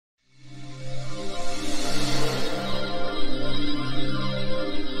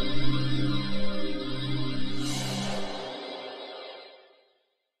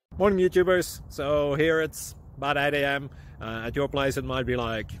Morning YouTubers. So here it's about 8 a.m. At your place it might be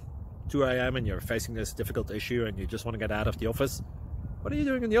like 2 a.m. and you're facing this difficult issue and you just want to get out of the office. What are you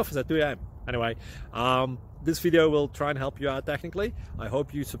doing in the office at 2 a.m.? Anyway, this video will try and help you out technically. I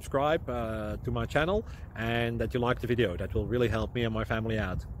hope you subscribe to my channel and that you like the video. That will really help me and my family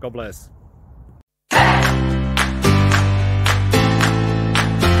out. God bless.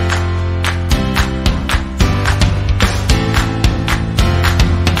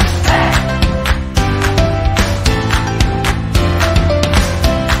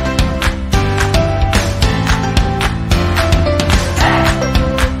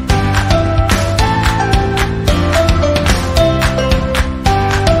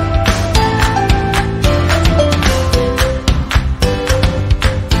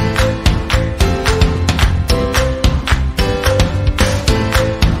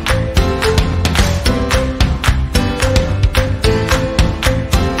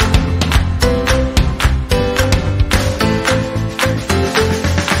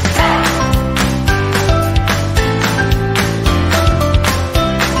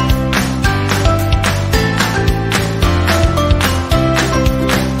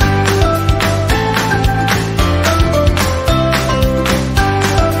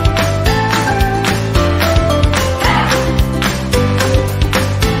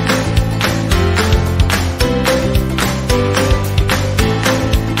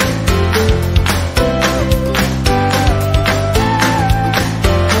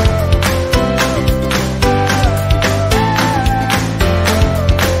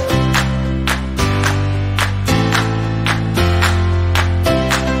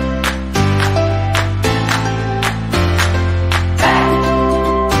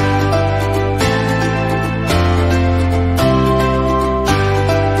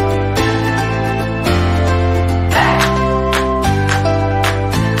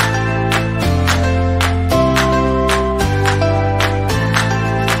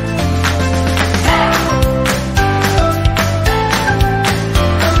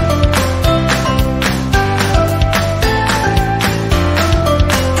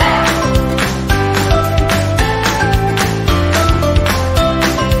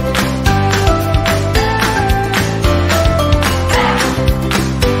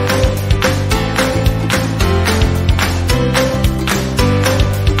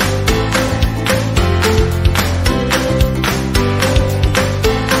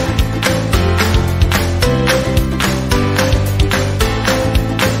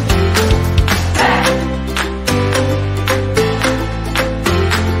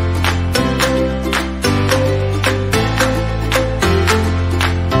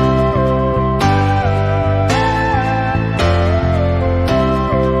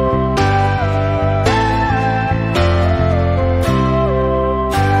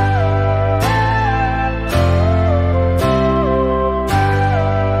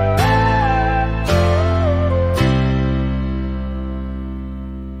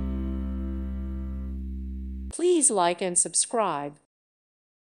 Please like and subscribe.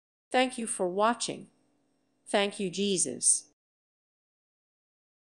 Thank you for watching. Thank you, Jesus.